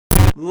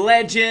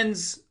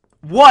Legends,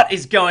 what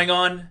is going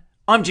on?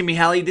 I'm Jimmy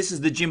Halley. This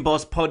is the Gym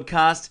Boss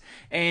Podcast,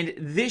 and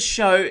this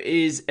show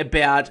is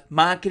about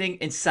marketing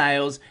and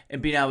sales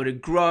and being able to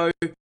grow,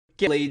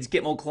 get leads,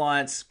 get more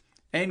clients,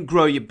 and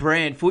grow your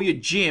brand for your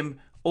gym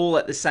all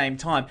at the same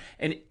time.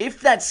 And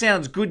if that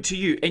sounds good to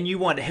you and you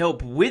want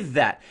help with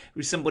that,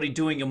 with somebody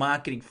doing your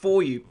marketing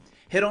for you,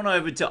 head on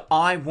over to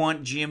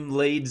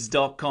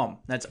iwantgymleads.com.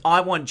 That's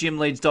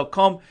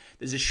iwantgymleads.com.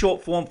 There's a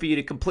short form for you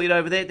to complete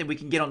over there. Then we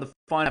can get on the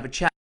phone, have a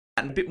chat,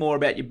 and a bit more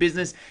about your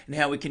business and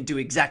how we can do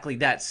exactly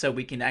that, so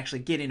we can actually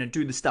get in and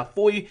do the stuff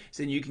for you,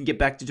 so then you can get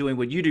back to doing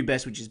what you do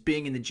best, which is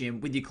being in the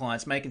gym with your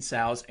clients, making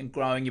sales, and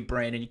growing your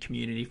brand and your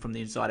community from the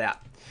inside out.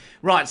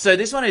 Right, so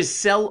this one is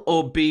sell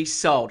or be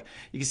sold.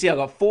 You can see I've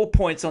got 4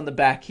 points on the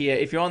back here.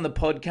 If you're on the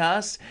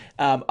podcast,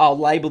 I'll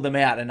label them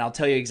out and I'll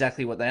tell you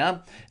exactly what they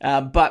are.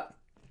 But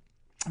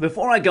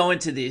before I go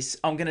into this,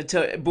 I'm going to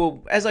tell you,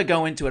 well, as I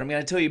go into it, I'm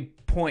going to tell you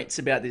points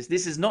about this.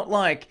 This is not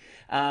like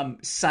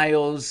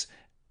sales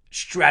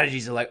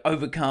strategies or like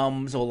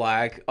overcomes or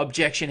like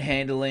objection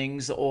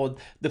handlings or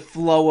the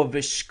flow of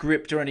a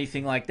script or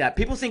anything like that.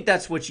 People think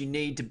that's what you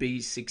need to be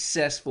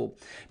successful,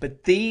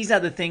 but these are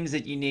the things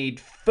that you need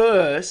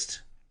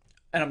first.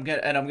 And I'm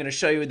going to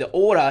show you the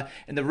order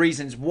and the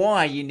reasons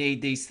why you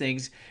need these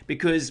things,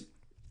 because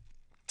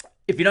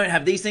if you don't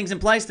have these things in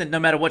place, then no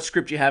matter what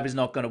script you have is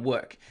not going to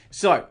work.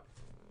 So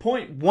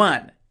point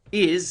one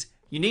is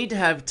you need to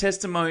have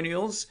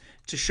testimonials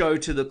to show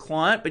to the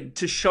client, but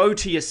to show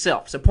to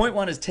yourself. So point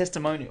one is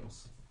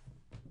testimonials.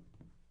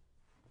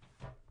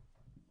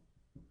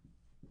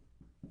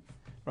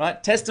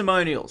 Right?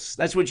 Testimonials.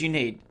 That's what you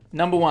need.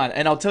 Number one.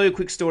 And I'll tell you a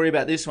quick story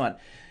about this one.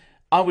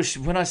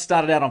 When I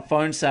started out on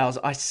phone sales,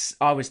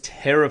 I was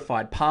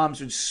terrified.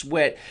 Palms would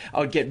sweat. I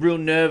would get real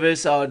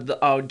nervous. I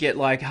would get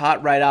like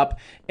heart rate up,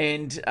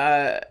 and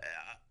I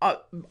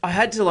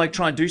had to like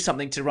try and do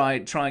something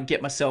to try and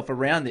get myself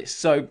around this.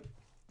 So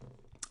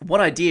what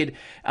I did,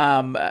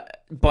 I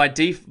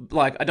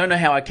don't know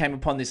how I came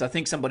upon this. I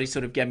think somebody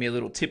sort of gave me a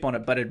little tip on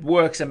it, but it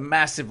works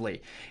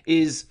massively.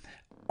 Is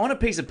on a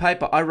piece of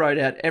paper, I wrote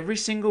out every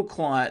single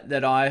client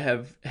that I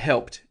have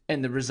helped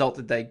and the result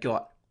that they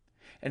got,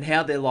 and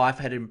how their life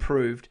had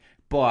improved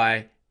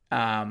by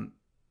coming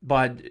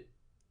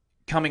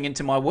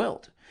into my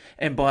world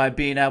and by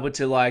being able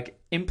to like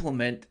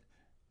implement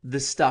the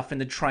stuff and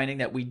the training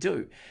that we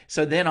do.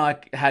 So then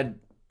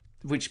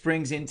which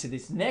brings into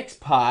this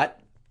next part,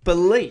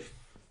 belief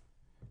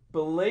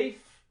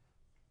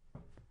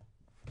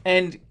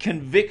and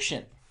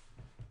conviction.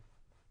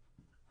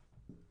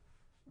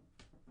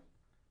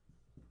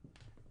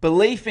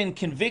 Belief and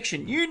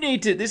conviction.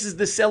 This is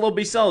the sell or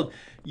be sold.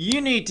 You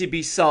need to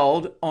be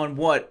sold on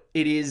what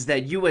it is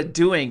that you are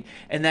doing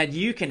and that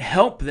you can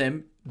help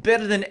them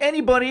better than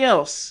anybody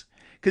else.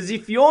 Because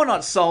if you're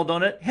not sold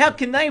on it, how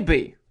can they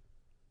be?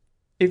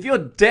 If you're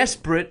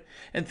desperate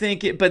and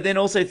but then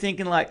also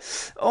thinking like,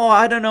 oh,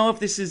 I don't know if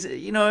this is,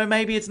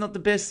 maybe it's not the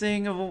best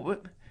thing,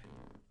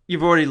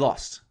 you've already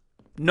lost.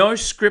 No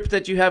script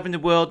that you have in the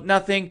world,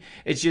 nothing.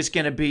 It's just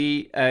going to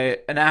be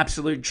an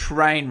absolute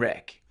train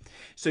wreck.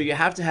 So you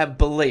have to have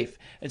belief.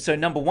 And so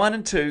number 1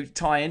 and 2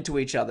 tie into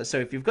each other. So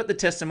if you've got the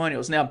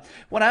testimonials. Now,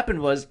 what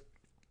happened was,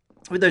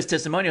 with those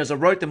testimonials, I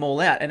wrote them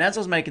all out. And as I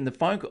was making the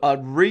phone call,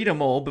 I'd read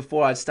them all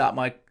before I'd start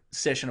my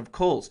session of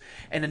calls.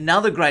 And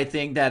another great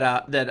thing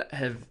that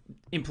have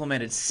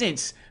implemented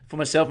since for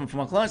myself and for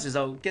my clients is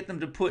I'll get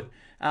them to put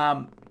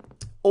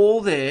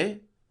all their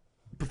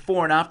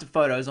before and after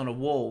photos on a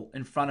wall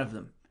in front of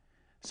them.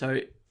 So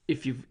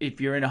if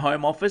you're in a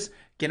home office,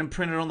 get them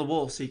printed on the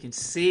wall so you can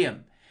see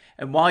them.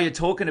 And while you're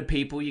talking to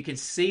people, you can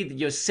see that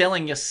you're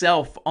selling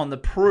yourself on the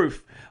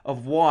proof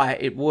of why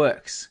it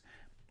works.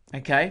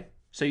 Okay?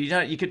 So you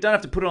don't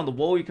have to put it on the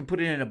wall. You can put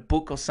it in a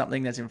book or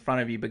something that's in front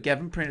of you, but get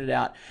them printed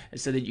out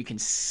so that you can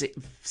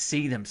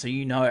see them. So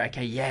you know,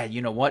 okay, yeah,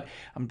 you know what?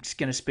 I'm just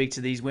going to speak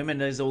to these women.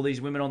 There's all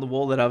these women on the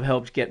wall that I've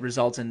helped get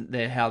results and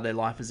how their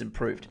life has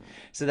improved.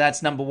 So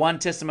that's number 1,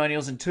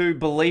 testimonials, and 2,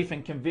 belief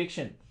and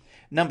conviction.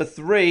 Number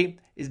 3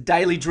 is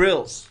daily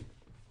drills.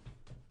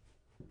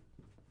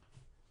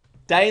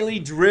 Daily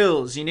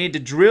drills. You need to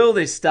drill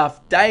this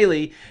stuff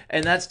daily,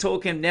 and that's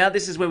talking. Now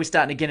this is where we're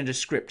starting to get into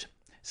script.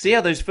 See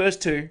how those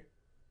first 2,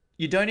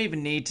 you don't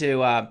even need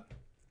to.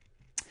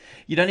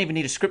 You don't even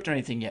need a script or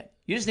anything yet.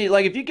 You just need,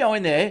 like, if you go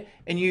in there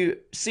and you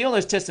see all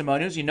those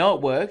testimonials, you know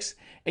it works,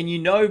 and you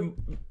know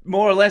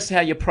more or less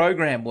how your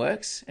program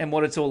works and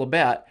what it's all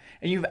about,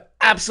 and you have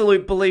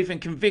absolute belief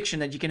and conviction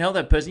that you can help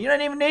that person. You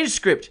don't even need a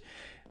script.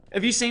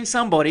 Have you seen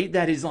somebody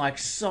that is like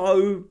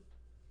so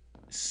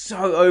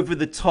over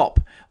the top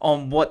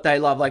on what they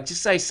love? Like,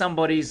 just say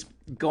somebody's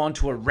gone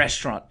to a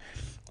restaurant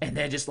and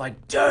they're just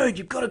like, dude,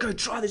 you've got to go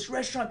try this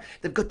restaurant.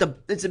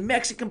 It's a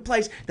Mexican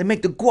place. They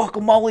make the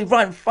guacamole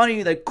right in front of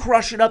you. They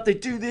crush it up. They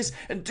do this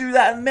and do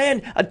that. And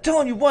man, I'm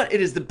telling you what, it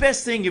is the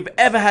best thing you've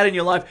ever had in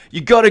your life. You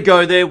got to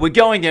go there. We're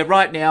going there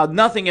right now.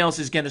 Nothing else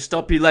is going to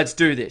stop you. Let's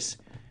do this.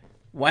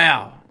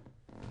 Wow.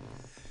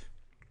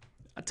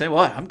 I tell you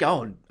what, I'm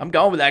going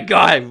with that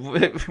guy,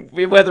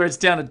 whether it's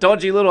down a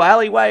dodgy little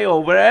alleyway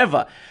or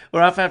wherever,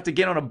 or if I have to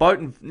get on a boat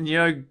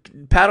and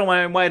paddle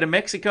my own way to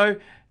Mexico.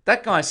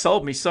 That guy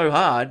sold me so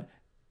hard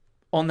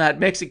on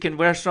that Mexican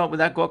restaurant with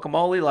that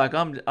guacamole. Like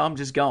I'm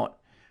just going,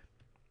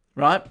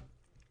 right?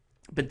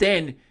 But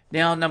then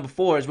now number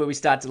 4 is where we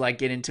start to like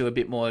get into a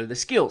bit more of the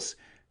skills.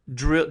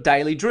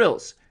 Daily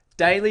drills.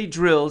 Daily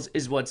drills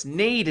is what's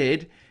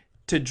needed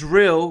to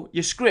drill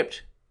your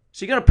script.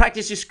 So you got to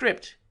practice your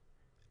script.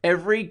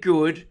 Every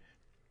good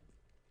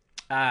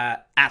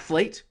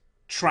athlete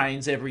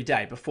trains every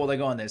day before they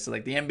go on there. So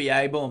like the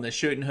NBA, boom, they're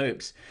shooting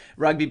hoops.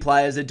 Rugby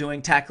players are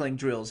doing tackling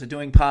drills, they're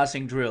doing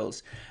passing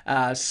drills.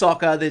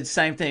 Soccer, the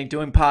same thing,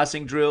 doing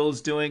passing drills,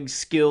 doing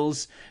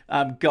skills.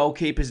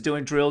 Goalkeepers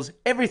doing drills.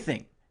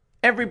 Everything.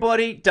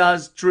 Everybody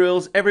does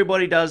drills.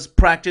 Everybody does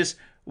practice.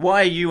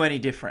 Why are you any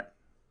different?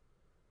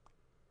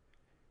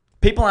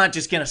 People aren't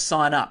just going to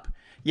sign up.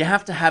 You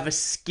have to have a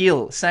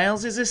skill.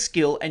 Sales is a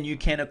skill, and you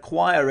can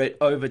acquire it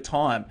over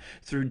time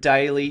through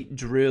daily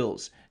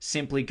drills.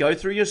 Simply go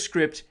through your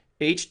script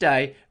each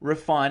day,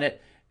 refine it,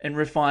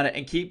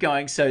 and keep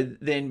going. So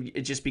then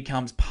it just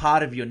becomes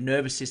part of your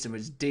nervous system.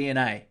 It's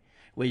DNA,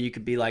 where you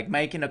could be like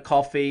making a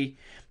coffee.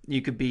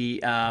 You could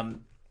be, sending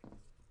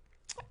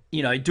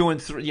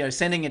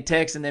a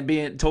text and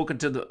then talking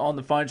on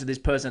the phone to this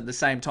person at the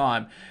same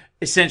time.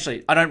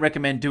 Essentially, I don't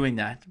recommend doing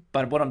that.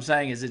 But what I'm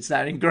saying is it's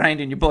that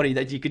ingrained in your body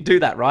that you could do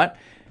that, right?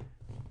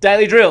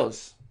 Daily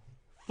drills.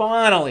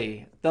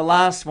 Finally, the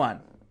last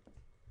one.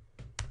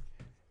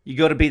 You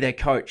got to be their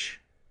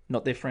coach,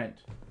 not their friend.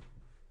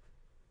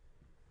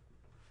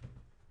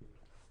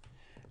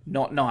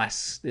 Not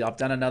nice. I've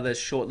done another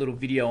short little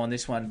video on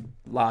this one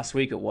last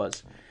week, it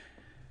was.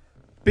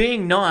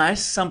 Being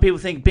nice, some people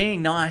think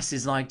being nice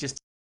is like just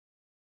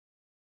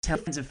tell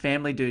friends and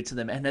family do to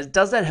them. And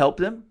does that help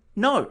them?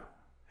 No.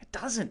 It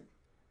doesn't.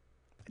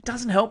 It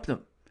doesn't help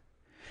them.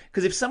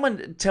 Because if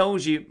someone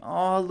tells you,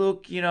 oh,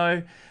 look,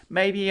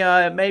 maybe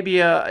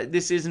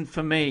this isn't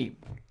for me,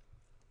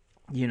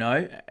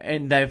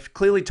 and they've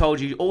clearly told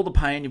you all the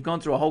pain, you've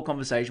gone through a whole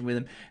conversation with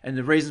them, and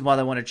the reasons why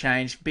they want to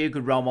change, be a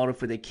good role model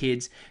for their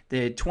kids.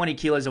 They're 20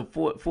 kilos or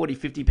 40,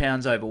 50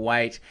 pounds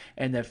overweight,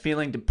 and they're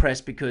feeling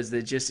depressed because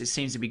it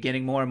seems to be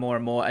getting more and more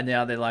and more, and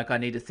now they're like, I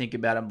need to think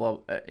about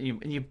it.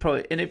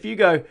 And if you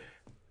go,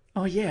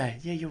 oh, yeah,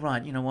 you're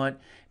right. You know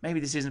what? Maybe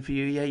this isn't for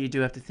you. Yeah, you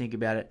do have to think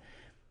about it.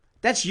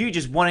 That's you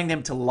just wanting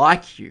them to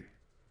like you.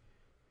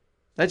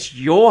 That's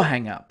your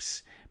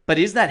hang-ups. But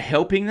is that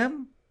helping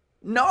them?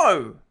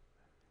 No.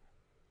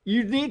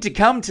 You need to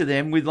come to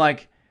them with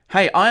like,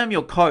 hey, I am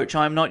your coach.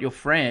 I am not your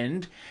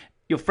friend.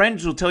 Your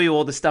friends will tell you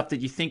all the stuff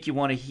that you think you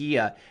want to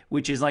hear,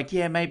 which is like,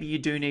 yeah, maybe you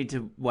do need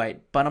to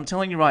wait. But I'm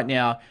telling you right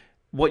now,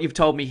 what you've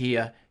told me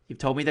here, you've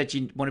told me that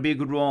you want to be a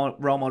good role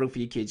model for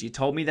your kids. You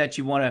told me that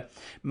you want to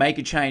make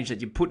a change, that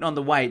you're putting on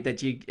the weight,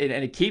 and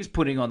it keeps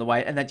putting on the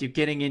weight, and that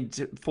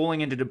you're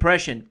falling into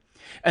depression,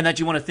 and that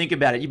you want to think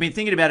about it. You've been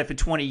thinking about it for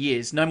 20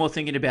 years. No more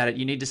thinking about it.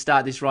 You need to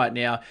start this right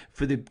now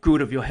for the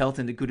good of your health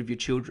and the good of your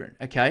children,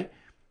 okay?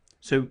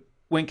 So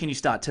when can you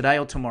start? Today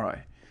or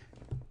tomorrow?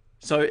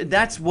 So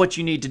that's what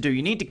you need to do.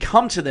 You need to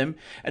come to them,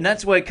 and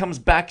that's where it comes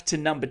back to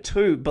number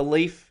 2,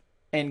 belief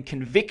and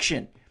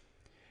conviction.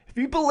 If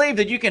you believe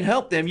that you can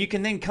help them, you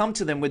can then come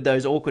to them with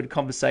those awkward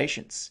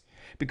conversations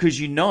because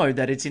you know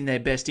that it's in their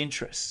best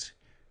interest.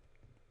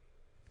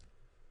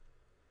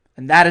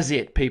 And that is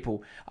it,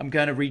 people. I'm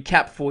going to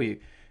recap for you.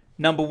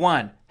 Number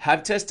 1,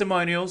 have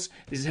testimonials.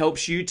 This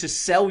helps you to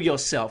sell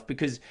yourself,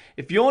 because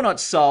if you're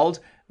not sold,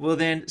 well,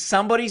 then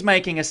somebody's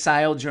making a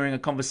sale during a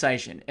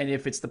conversation. And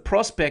if it's the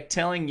prospect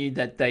telling you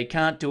that they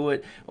can't do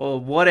it or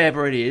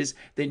whatever it is,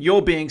 then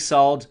you're being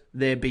sold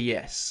their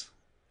BS.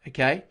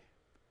 Okay?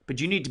 But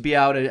you need to be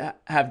able to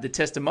have the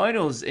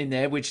testimonials in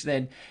there, which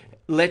then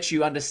lets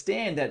you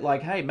understand that,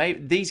 like, hey,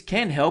 maybe these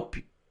can help.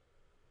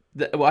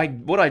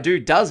 What I do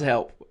does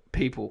help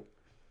people.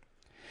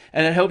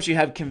 And it helps you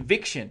have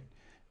conviction,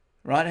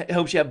 right? It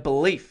helps you have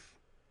belief.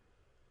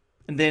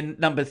 And then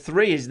number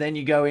 3 is then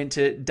you go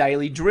into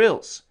daily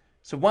drills.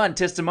 So 1,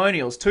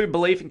 testimonials. 2,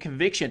 belief and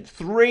conviction.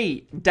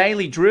 3,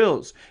 daily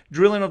drills.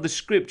 Drilling of the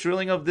script,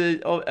 drilling of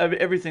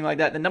everything like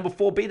that. Then number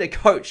 4, be their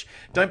coach.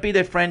 Don't be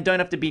their friend. Don't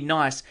have to be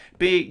nice.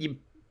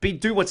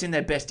 Do what's in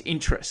their best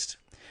interest.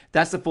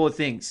 That's the 4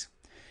 things.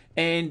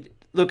 And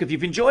look, if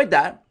you've enjoyed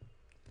that,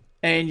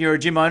 and you're a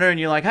gym owner and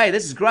you're like, hey,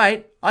 this is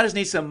great, I just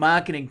need some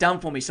marketing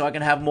done for me so I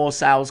can have more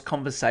sales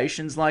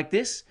conversations like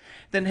this,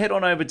 then head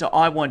on over to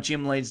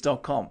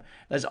iwantgymleads.com.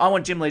 That's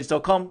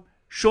iwantgymleads.com.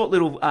 Short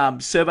little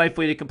survey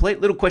for you to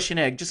complete, little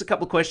questionnaire, just a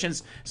couple of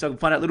questions so I can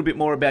find out a little bit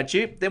more about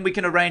you. Then we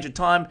can arrange a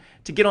time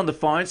to get on the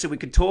phone so we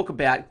can talk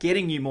about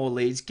getting you more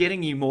leads,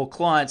 getting you more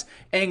clients,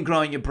 and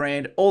growing your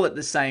brand all at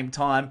the same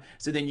time.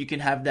 So then you can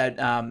have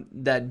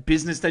that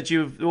business that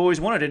you've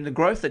always wanted and the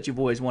growth that you've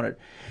always wanted.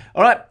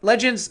 All right,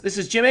 legends, this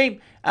is Jimmy.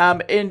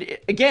 And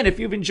again, if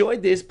you've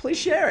enjoyed this, please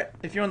share it.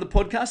 If you're on the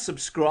podcast,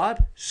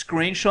 subscribe,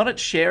 screenshot it,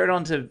 share it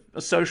onto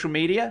social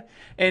media.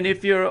 And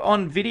if you're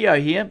on video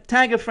here,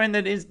 tag a friend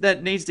that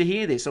that needs to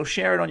hear this, or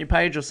share it on your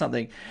page or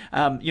something.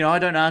 I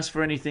don't ask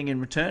for anything in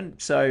return,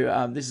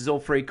 so this is all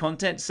free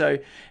content. So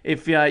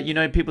if you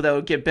know people that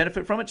will get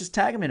benefit from it, just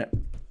tag them in it.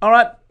 All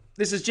right,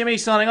 this is Jimmy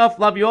signing off.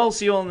 Love you all.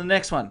 See you all in the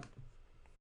next one.